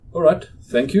All right,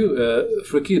 thank you.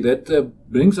 Frikkie, that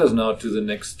brings us now to the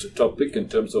next topic in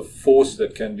terms of force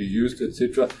that can be used,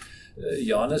 etc.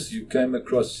 Janus, you came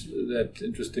across that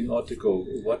interesting article.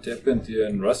 What happened here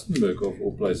in Rustenburg, of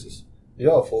all places? Yeah,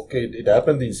 okay, it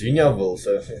happened in Zinjaville,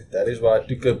 so that is why I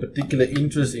took a particular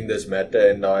interest in this matter,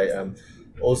 and I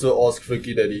also asked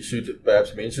Frikkie that he should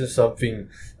perhaps mention something,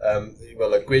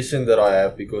 a question that I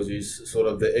have, because he's sort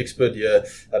of the expert here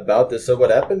about this. So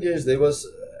what happened here is there was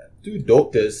two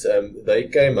doctors, they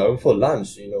came home for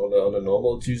lunch, on a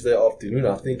normal Tuesday afternoon.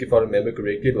 I think, if I remember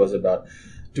correctly, it was about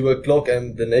 2 o'clock,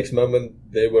 and the next moment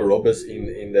there were robbers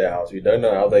in their house. We don't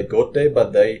know how they got there,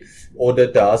 but they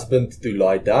ordered the husband to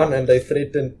lie down, and they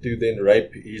threatened to then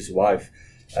rape his wife.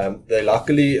 They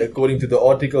luckily, according to the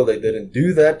article, they didn't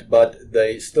do that, but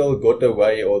they still got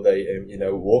away, or they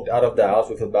walked out of the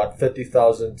house with about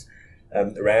 30,000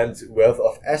 rand worth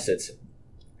of assets.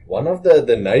 One of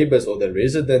the neighbors or the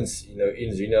residents,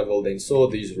 in Zinjaville, then saw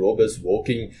these robbers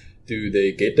walking to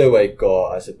the getaway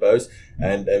car, I suppose,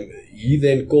 and he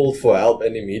then called for help,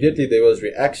 and immediately there was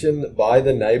reaction by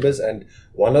the neighbors, and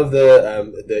one of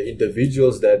the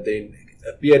individuals that then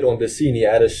appeared on the scene, he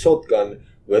had a shotgun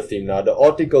with him. Now, the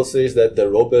article says that the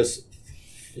robbers,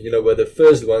 were the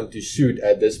first one to shoot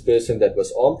at this person that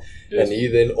was armed, yes. And he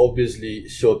then obviously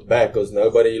shot back, because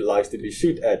nobody likes to be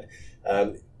shot at.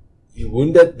 He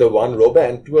wounded the one robber,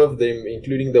 and two of them,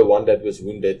 including the one that was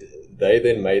wounded, they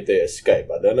then made their escape.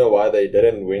 I don't know why they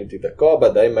didn't went to the car,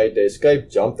 but they made their escape,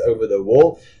 jumped over the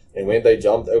wall, and when they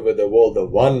jumped over the wall, the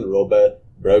one robber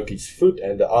broke his foot,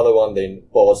 and the other one then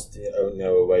passed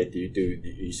away due to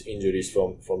his injuries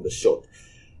from the shot.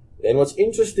 And what's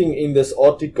interesting in this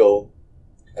article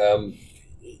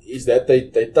is that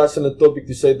they touch on the topic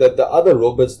to say that the other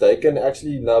robbers, they can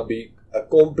actually now be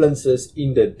accomplices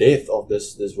in the death of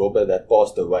this robber that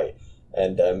passed away.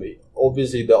 And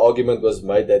obviously the argument was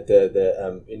made that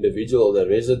the individual, the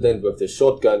resident with the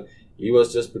shotgun, he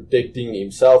was just protecting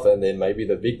himself and then maybe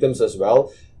the victims as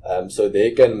well. So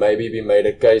there can maybe be made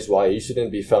a case why he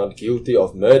shouldn't be found guilty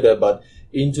of murder. But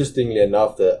interestingly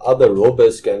enough, the other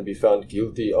robbers can be found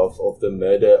guilty of the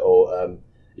murder or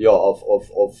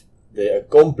of the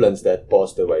accomplice that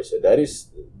passed away. So that is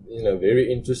very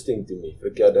interesting to me.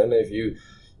 Frikkie, I don't know if you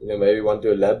maybe want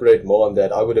to elaborate more on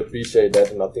that. I would appreciate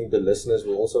that, and I think the listeners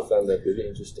will also find that really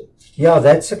interesting. Yeah,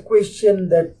 that's a question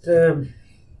that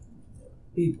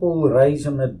people raise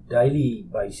on a daily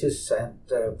basis, and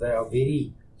they are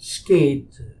very scared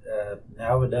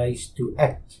nowadays to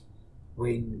act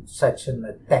when such an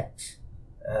attack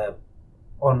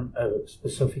on a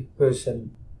specific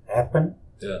person happen.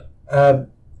 Yeah.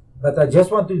 But I just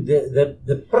want to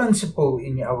the principle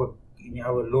in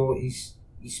our law is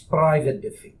private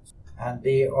defense, and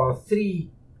there are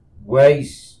three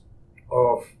ways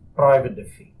of private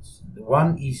defense. The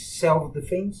one is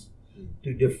self-defense,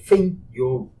 to defend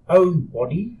your own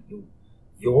body,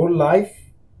 your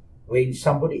life, when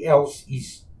somebody else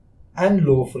is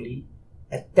unlawfully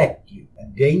attacked you,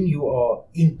 and then you are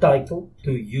entitled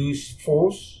to use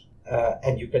force,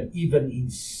 and you can even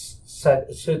in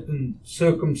certain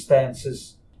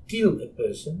circumstances kill a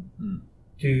person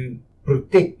to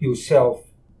protect yourself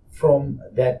from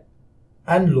that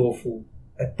unlawful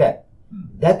attack.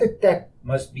 That attack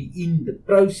must be in the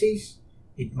process.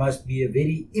 It must be a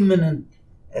very imminent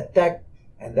attack,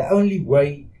 and the only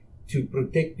way to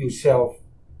protect yourself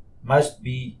must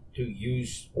be to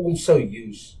also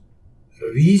use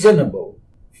reasonable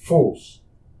force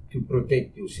to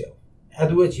protect yourself. In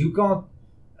other words, you can't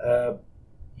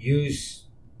use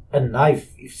a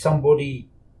knife if somebody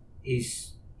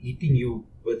is hitting you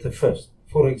with a fist,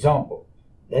 for example.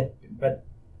 But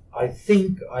I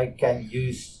think I can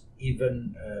use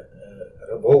even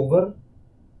a revolver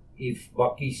if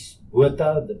Bakkies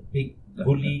Botha, the big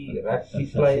bully rugby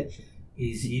player,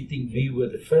 is hitting me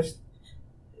with a fist,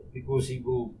 because he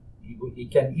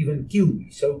can even kill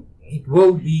me. So it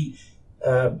will be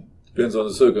depends on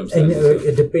the circumstances.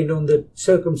 It depends on the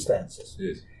circumstances.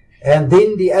 Yes. And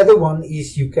then the other one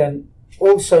is you can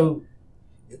also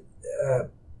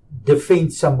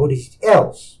defend somebody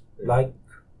else, like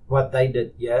what they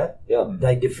did here. Yeah.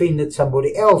 They defended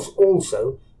somebody else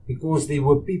also, because there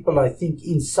were people, I think,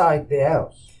 inside their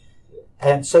house.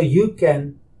 And so you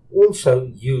can also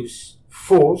use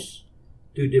force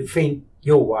to defend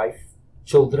your wife,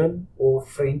 children, or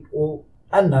friend, or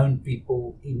unknown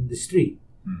people in the street.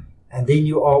 And then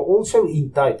you are also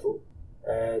entitled,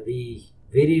 the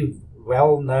very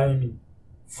well-known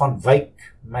Van Wyk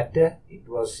matter, it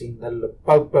was in the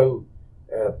Limpopo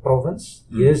province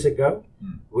years ago,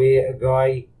 where a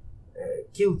guy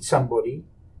killed somebody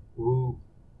who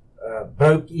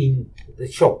broke in the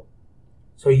shop.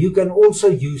 So you can also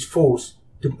use force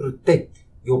to protect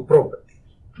your property.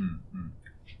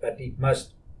 But it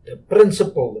must, the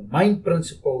main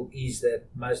principle is that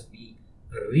must be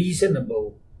a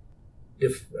reasonable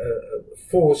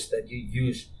force that you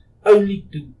use only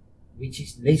which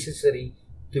is necessary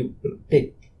to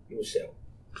protect yourself.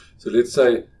 So let's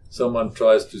say someone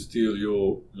tries to steal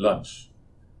your lunch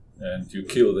and you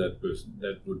kill that person.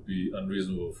 That would be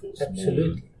unreasonable force.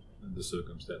 Absolutely. More than the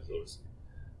circumstance, obviously.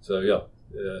 So yeah,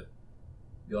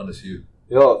 Johannes, you.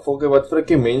 Yeah, Volker, what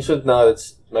Frikkie mentioned now,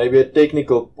 it's maybe a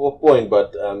technical point,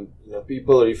 but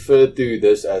people refer to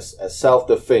this as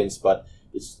self-defense, but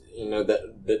it's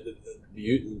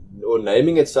or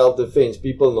naming it self-defense,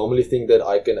 people normally think that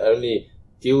I can only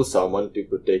kill someone to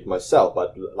protect myself,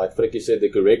 but like Frikkie said, the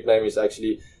correct name is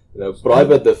actually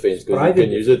private defense, because you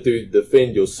can use it to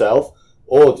defend yourself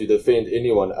or to defend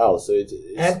anyone else. So it's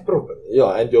and property.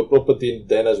 Yeah, and your property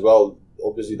then as well,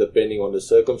 obviously depending on the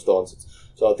circumstances.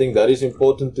 So I think that is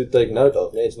important to take note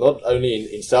of. It's not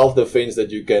only in self-defense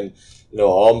that you can,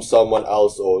 harm someone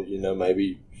else or,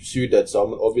 maybe shoot at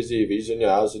someone. Obviously, if he's in your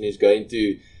house and he's going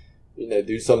to,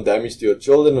 do some damage to your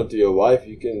children or to your wife,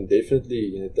 you can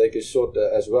definitely, take a shot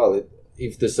as well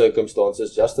if the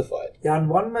circumstances justify it. Yeah, and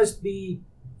one must be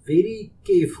very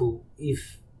careful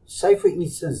if, say for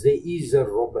instance, there is a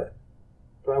robber,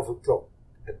 12 o'clock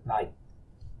at night,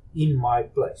 in my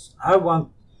place.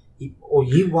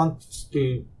 He wants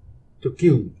to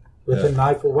kill me with a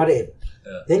knife or whatever.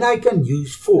 Yeah. Then I can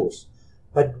use force.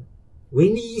 But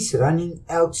when he is running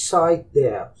outside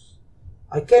the house,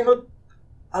 I cannot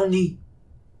only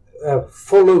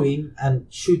follow him and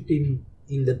shoot him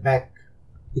in the back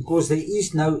because there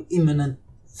is no imminent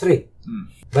threat.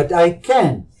 But I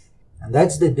can, and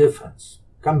that's the difference.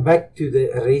 Come back to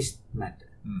the arrest matter.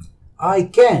 I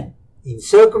can, in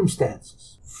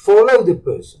circumstances, follow the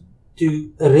person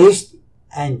to arrest him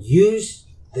and use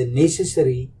the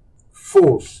necessary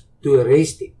force to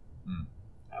arrest him.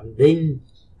 And then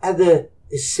other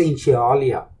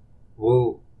essentialia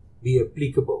will be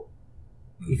applicable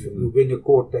when a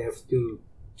court have to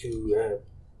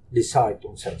decide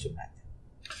on such a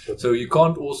matter. So you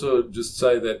can't also just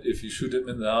say that if you shoot him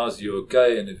in the house, you're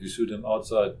okay, and if you shoot him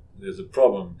outside, there's a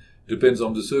problem. It depends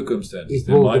on the circumstances.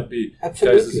 There might be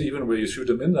cases even where you shoot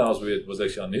him in the house where it was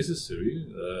actually unnecessary,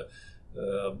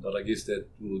 but I guess that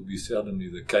will be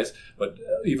seldomly the case. But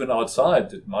even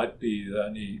outside, it might be the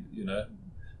only,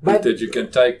 that you can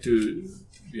take to,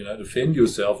 defend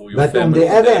yourself or your family. On the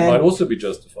other hand, might also be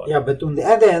justified. Yeah, but on the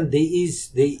other hand, there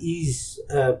is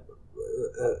a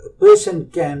person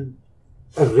can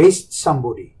arrest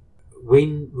somebody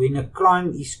when a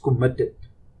crime is committed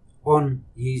on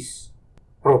his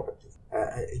property.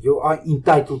 You are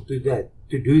entitled to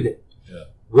do that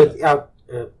without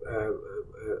a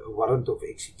warrant of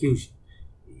execution.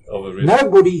 Of arrest.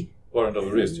 Nobody. Warrant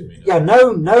of arrest, you mean? Yeah,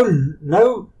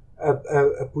 no.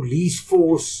 A police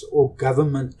force or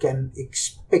government can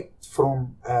expect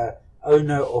from a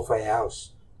owner of a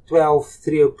house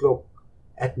 3 o'clock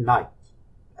at night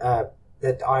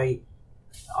that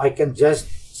I can just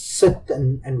sit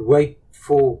and wait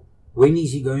for when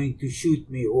is he going to shoot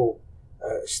me or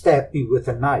stab me with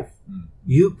a knife.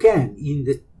 You can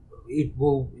you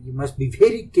must be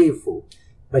very careful,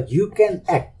 but you can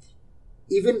act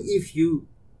even if you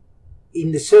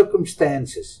in the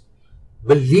circumstances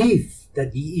believe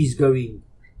that he is going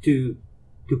to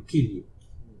kill you.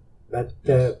 But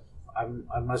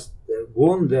I must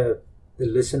warn the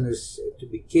listeners to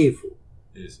be careful.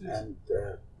 Yes. And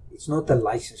it's not a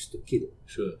license to kill.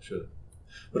 Sure.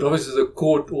 But obviously the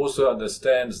court also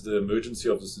understands the emergency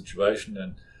of the situation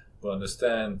and will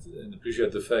understand and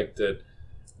appreciate the fact that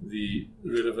the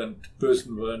relevant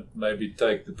person won't maybe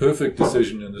take the perfect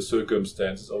decision in the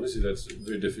circumstances. Obviously that's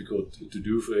very difficult to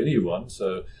do for anyone.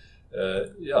 So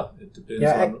it depends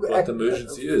on what the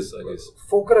emergency is, I guess.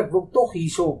 Volker, ek wil tog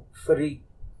hierso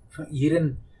hier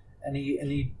in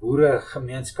die boere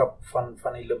gemeenskap van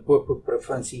die Limpopo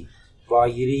provinsie waar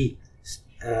hierdie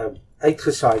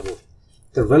uitgesaai word.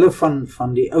 Terwille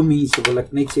van die ou mense wil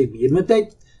ek net sê, jy moet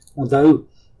onthou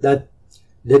dat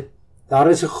daar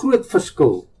is 'n groot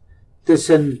verskil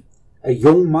tussen 'n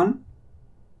jong man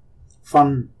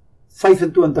van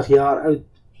 25 jaar oud,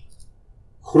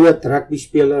 groot rugby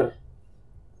speler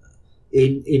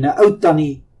en 'n ou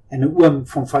tannie en 'n oom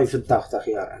van 85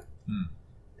 jaar oud.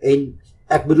 En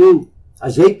ek bedoel,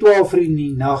 as jy 12 uur in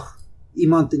die nag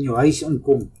iemand in jou huis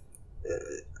inkom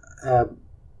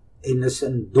en is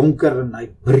in donker en hy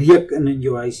breek in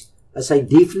jou huis, is hy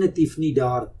definitief nie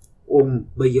daar om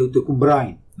by jou te kom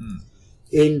braai.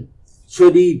 En so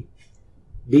die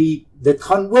dit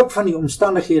gaan ook van die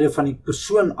omstandighede van die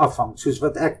persoon afhang, soos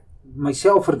wat ek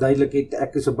myself verduidelik het.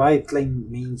 Ek is 'n baie klein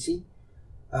mensie,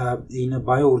 en 'n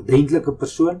baie ordentlike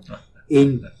persoon,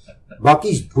 en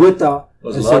Bakkies Botha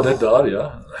Ons laat dit daar,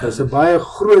 ja. is 'n baie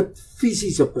groot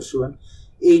fisiese persoon,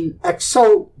 en ek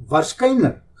sal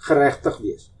waarskynlik geregtig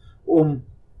wees om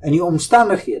in die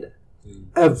omstandighede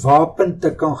 'n wapen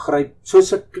te kan gryp,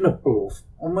 soos 'n knippelhof,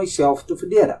 om myself te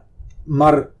verdedig.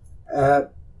 Maar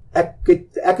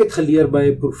ek het geleer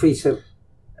by 'n professor,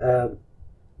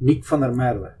 Nick van der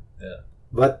Merwe,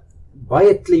 wat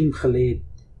baie klem gelê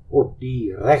het op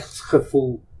die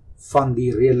regsgevoel van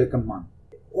die redelike man.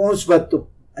 Ons wat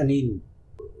in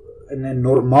 'n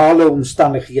normale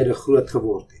omstandighede groot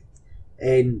geword het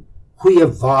en goeie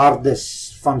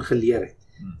waardes van geleer het,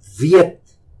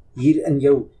 weet hier in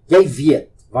jou, jy weet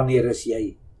wanneer is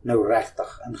jy nou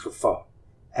regtig in gevaar.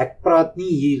 Ek praat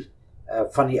nie hier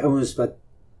van die ouens wat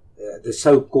the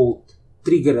so-called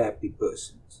trigger happy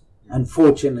persons.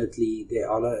 Unfortunately, there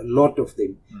are a lot of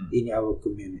them in our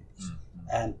communities.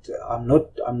 And I'm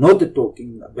not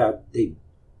talking about them.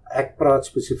 Ek praat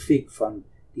spesifiek van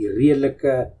die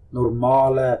redelike,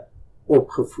 normale,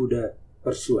 opgevoede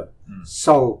persoon.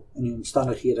 Sal in die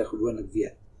omstandighede gewoonlik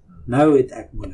weet. Nou het ek